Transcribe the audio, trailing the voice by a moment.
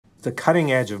The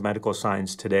cutting edge of medical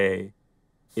science today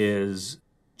is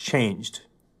changed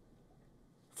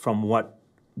from what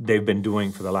they've been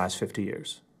doing for the last 50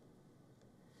 years.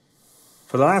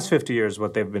 For the last 50 years,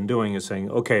 what they've been doing is saying,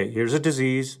 okay, here's a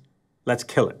disease, let's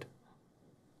kill it.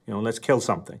 Let's kill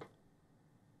something.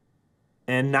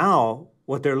 And now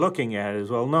what they're looking at is,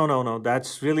 well, no,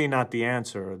 that's really not the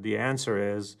answer. The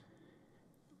answer is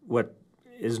what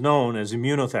is known as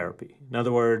immunotherapy. In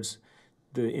other words,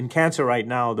 in cancer right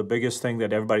now, the biggest thing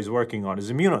that everybody's working on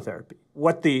is immunotherapy.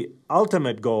 What the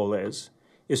ultimate goal is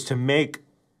to make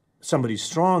somebody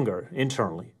stronger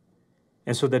internally,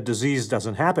 and so that disease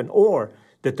doesn't happen, or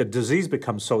that the disease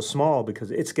becomes so small because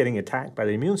it's getting attacked by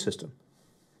the immune system.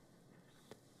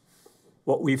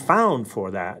 What we found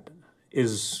for that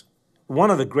is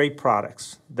one of the great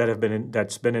products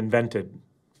that's been invented,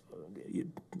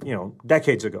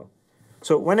 decades ago.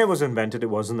 So when it was invented, it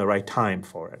wasn't the right time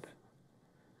for it.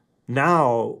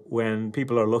 Now, when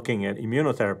people are looking at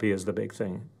immunotherapy as the big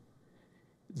thing,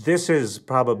 this is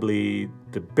probably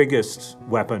the biggest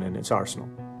weapon in its arsenal.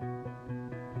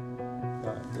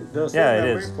 It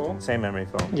is. Foam? Same memory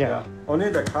foam. Yeah. Only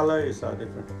the color is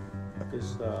different.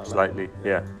 It's, Slightly,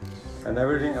 yeah. And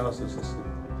everything else is the same.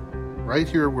 Right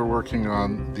here, we're working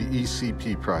on the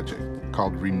EECP project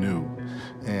called Renew.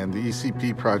 And the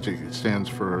EECP project stands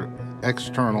for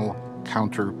External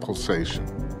Counter Pulsation.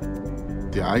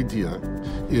 The idea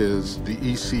is the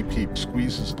EECP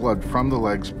squeezes blood from the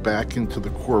legs back into the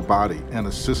core body and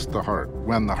assists the heart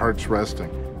when the heart's resting.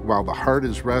 While the heart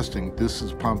is resting, this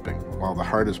is pumping. While the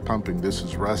heart is pumping, this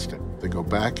is resting. They go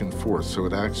back and forth, so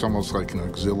it acts almost like an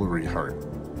auxiliary heart.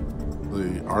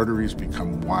 The arteries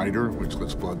become wider, which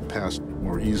lets blood pass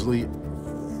more easily.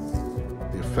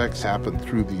 The effects happen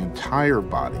through the entire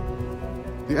body.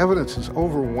 The evidence is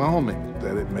overwhelming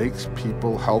that it makes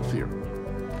people healthier.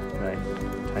 Right.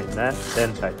 Tighten that,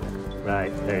 then tighten it.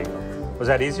 Right, there you go. Was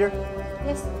that easier?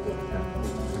 Yes.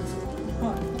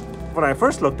 When I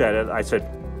first looked at it, I said,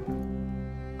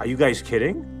 are you guys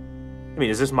kidding? I mean,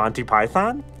 is this Monty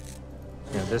Python?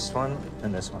 This one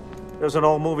and this one. There's an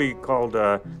old movie called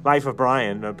Life of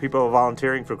Brian, people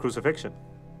volunteering for crucifixion.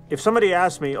 If somebody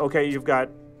asked me, okay, you've got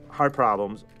heart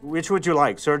problems, which would you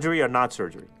like, surgery or not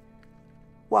surgery?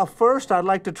 Well, first, I'd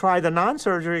like to try the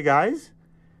non-surgery, guys.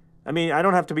 I mean, I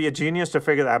don't have to be a genius to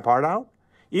figure that part out.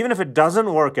 Even if it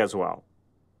doesn't work as well,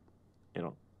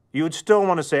 you would still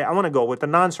want to say, I want to go with the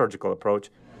non-surgical approach.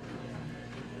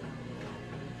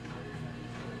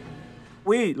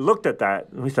 We looked at that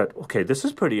and we thought, okay, this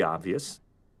is pretty obvious.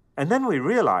 And then we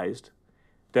realized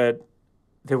that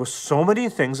there were so many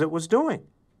things it was doing.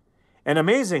 And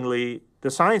amazingly, the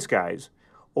science guys,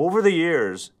 over the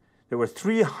years, there were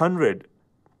 300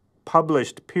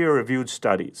 published peer-reviewed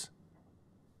studies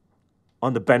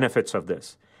on the benefits of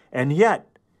this. And yet,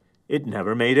 it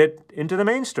never made it into the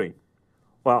mainstream.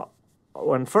 Well,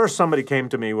 when first somebody came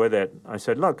to me with it, I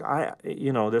said, look,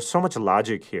 there's so much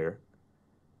logic here.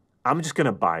 I'm just going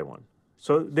to buy one.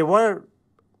 So there were a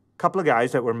couple of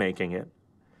guys that were making it.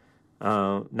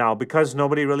 Now, because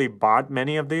nobody really bought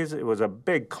many of these, it was a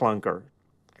big clunker.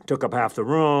 It took up half the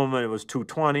room, and it was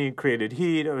 220, created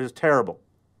heat. It was terrible,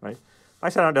 right? I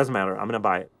said, it doesn't matter. I'm going to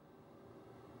buy it.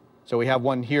 So we have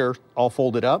one here all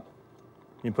folded up.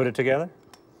 You put it together?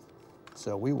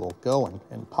 So we will go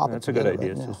and pop it That's a good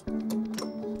together idea. right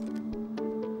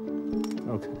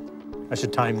now. Okay. I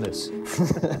should time this.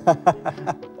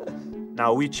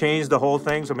 Now, we changed the whole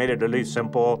thing, so made it really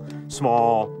simple,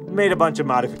 small, made a bunch of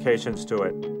modifications to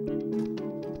it.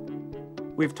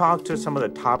 We've talked to some of the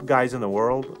top guys in the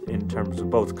world in terms of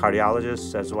both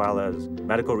cardiologists as well as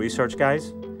medical research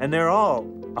guys, and they're all,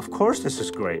 of course this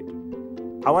is great.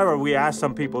 However, we asked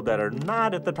some people that are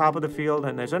not at the top of the field,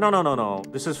 and they said, no,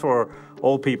 this is for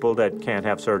old people that can't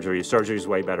have surgery. Surgery is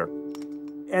way better.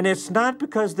 And it's not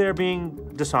because they're being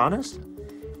dishonest.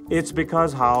 It's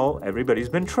because how everybody's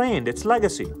been trained. It's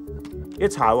legacy.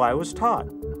 It's how I was taught.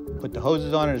 Put the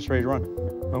hoses on and it's ready to run.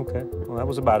 Okay, well that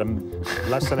was about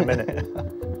less than a minute.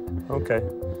 Okay,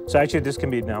 so actually this can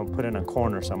be now put in a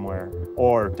corner somewhere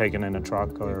or taken in a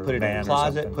truck or put it van in a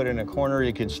closet, put it in a corner,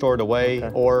 you can store it away,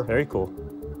 Okay. or Very cool.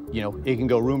 It can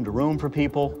go room to room for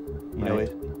people.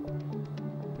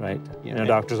 Right, in a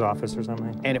doctor's office or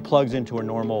something. And it plugs into a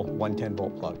normal 110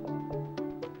 volt plug.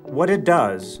 What it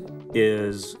does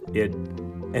is it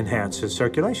enhances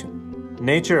circulation.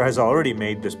 Nature has already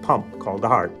made this pump called the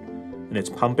heart, and it's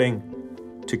pumping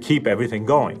to keep everything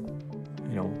going.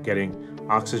 Getting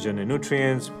oxygen and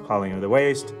nutrients, hauling of the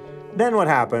waste. Then what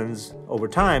happens over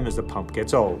time is the pump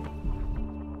gets old.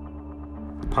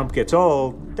 The pump gets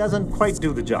old, doesn't quite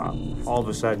do the job. All of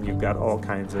a sudden you've got all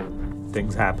kinds of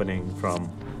things happening from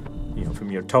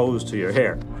from your toes to your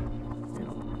hair.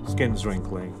 Skin's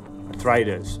wrinkling,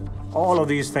 arthritis, all of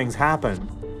these things happen.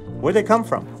 Where they come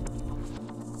from?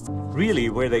 Really,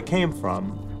 where they came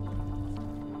from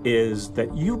is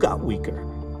that you got weaker.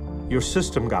 Your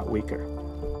system got weaker.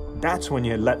 That's when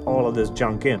you let all of this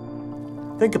junk in.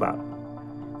 Think about it.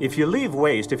 If you leave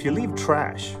waste, if you leave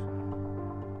trash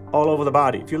all over the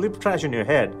body, if you leave trash in your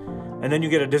head, and then you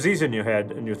get a disease in your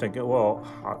head, and you're thinking, well,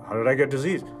 how did I get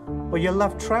disease? Well, you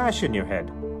left trash in your head,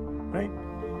 right?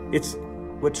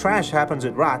 With trash happens,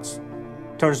 it rots,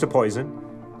 turns to poison,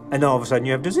 and all of a sudden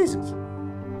you have diseases.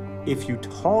 If you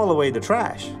haul away the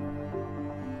trash,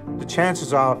 the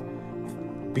chances of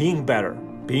being better,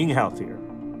 being healthier,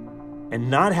 and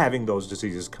not having those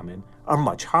diseases come in are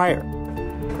much higher.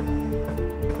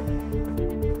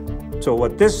 So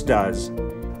what this does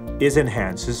is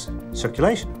enhances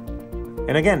circulation.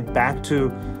 And again, back to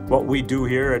what we do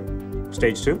here at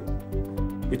Stage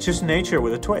 2. It's just nature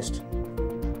with a twist.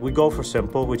 We go for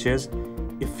simple, which is,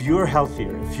 if you're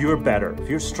healthier, if you're better, if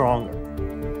you're stronger,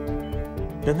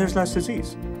 then there's less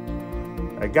disease.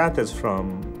 I got this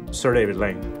from Sir David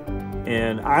Lane.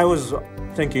 And I was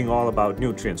thinking all about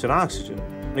nutrients and oxygen.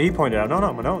 And he pointed out, no,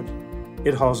 Manoj,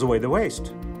 it hauls away the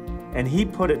waste. And he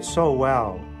put it so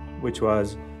well, which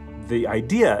was, the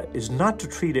idea is not to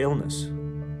treat illness.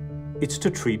 It's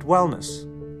to treat wellness.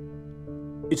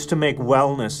 It's to make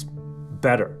wellness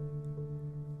better.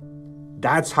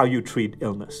 That's how you treat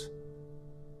illness.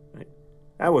 Right?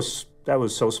 That was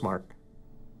so smart.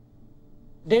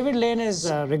 David Lane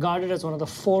is regarded as one of the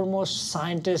foremost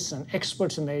scientists and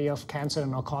experts in the area of cancer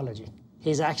and oncology.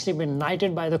 He's actually been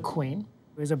knighted by the Queen.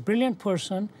 He's a brilliant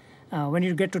person. When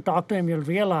you get to talk to him, you'll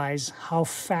realize how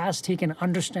fast he can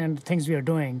understand the things we are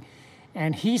doing.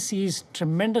 And he sees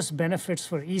tremendous benefits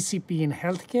for ECP in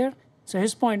healthcare. So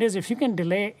his point is, if you can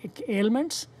delay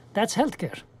ailments, that's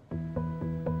healthcare.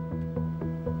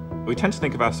 We tend to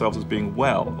think of ourselves as being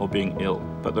well or being ill,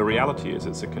 but the reality is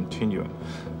it's a continuum.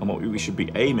 And what we should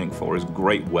be aiming for is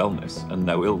great wellness and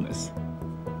no illness.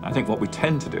 I think what we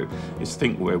tend to do is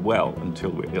think we're well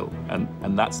until we're ill,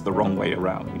 and that's the wrong way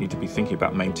around. We need to be thinking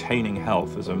about maintaining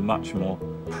health as a much more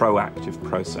proactive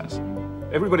process.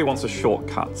 Everybody wants a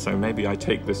shortcut, so maybe I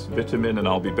take this vitamin and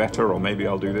I'll be better, or maybe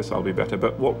I'll do this, I'll be better.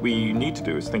 But what we need to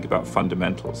do is think about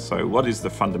fundamentals. So what is the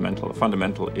fundamental? The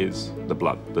fundamental is the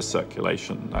blood, the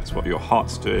circulation. That's what your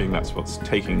heart's doing, that's what's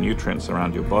taking nutrients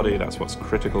around your body, that's what's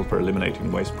critical for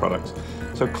eliminating waste products.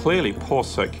 So clearly poor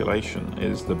circulation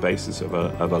is the basis of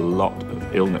a lot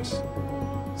of illness.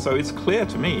 So it's clear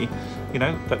to me,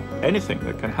 that anything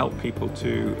that can help people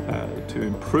to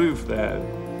improve their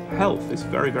health is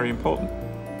very, very important.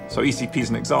 So ECP is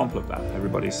an example of that.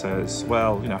 Everybody says,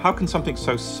 well, how can something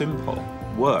so simple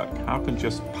work? How can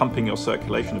just pumping your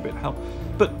circulation a bit help?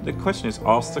 But the question is,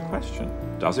 ask the question,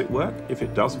 does it work? If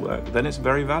it does work, then it's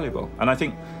very valuable. And I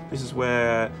think this is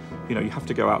where, you have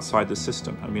to go outside the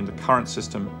system. I mean, the current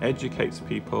system educates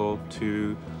people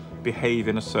to behave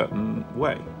in a certain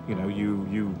way.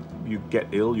 You get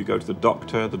ill, you go to the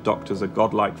doctor's a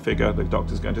godlike figure, the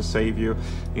doctor's going to save you,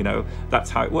 that's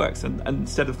how it works. And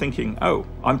instead of thinking, oh,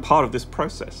 I'm part of this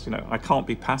process, I can't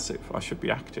be passive, I should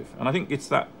be active. And I think it's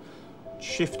that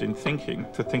shift in thinking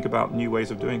to think about new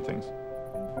ways of doing things.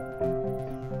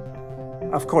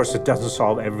 Of course, it doesn't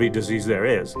solve every disease there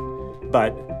is,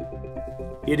 but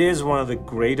it is one of the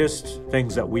greatest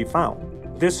things that we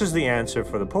found. This is the answer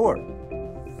for the poor.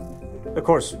 Of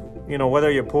course,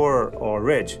 whether you're poor or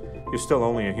rich, you're still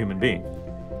only a human being.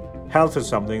 Health is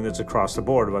something that's across the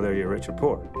board, whether you're rich or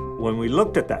poor. When we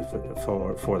looked at that for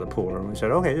the poor, we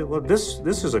said, okay, well, this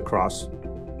is across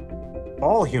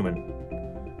all human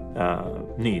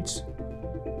needs.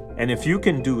 And if you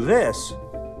can do this,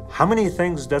 how many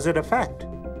things does it affect?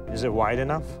 Is it wide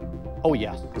enough? Oh,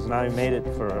 yes. Because now you made it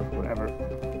for whatever.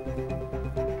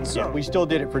 So, yeah, we still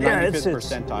did it for 95th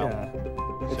percentile.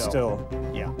 Yeah, it's still.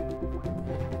 Yeah.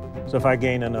 So if I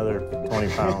gain another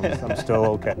 20 pounds, I'm still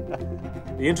okay.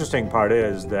 The interesting part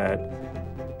is that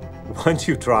once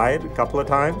you try it a couple of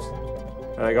times,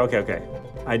 you're like, okay,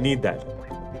 I need that.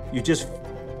 You just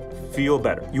feel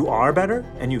better. You are better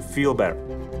and you feel better.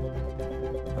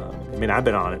 I've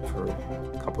been on it for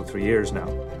a couple, 3 years now.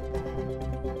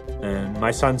 And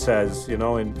my son says,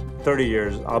 in 30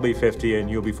 years, I'll be 50 and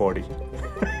you'll be 40.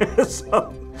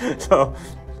 so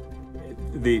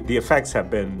the effects have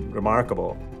been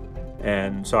remarkable.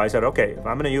 And so I said, okay, if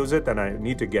I'm going to use it, then I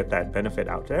need to get that benefit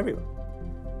out to everyone.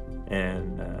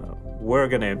 And we're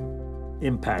going to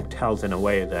impact health in a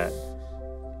way that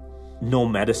no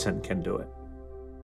medicine can do it.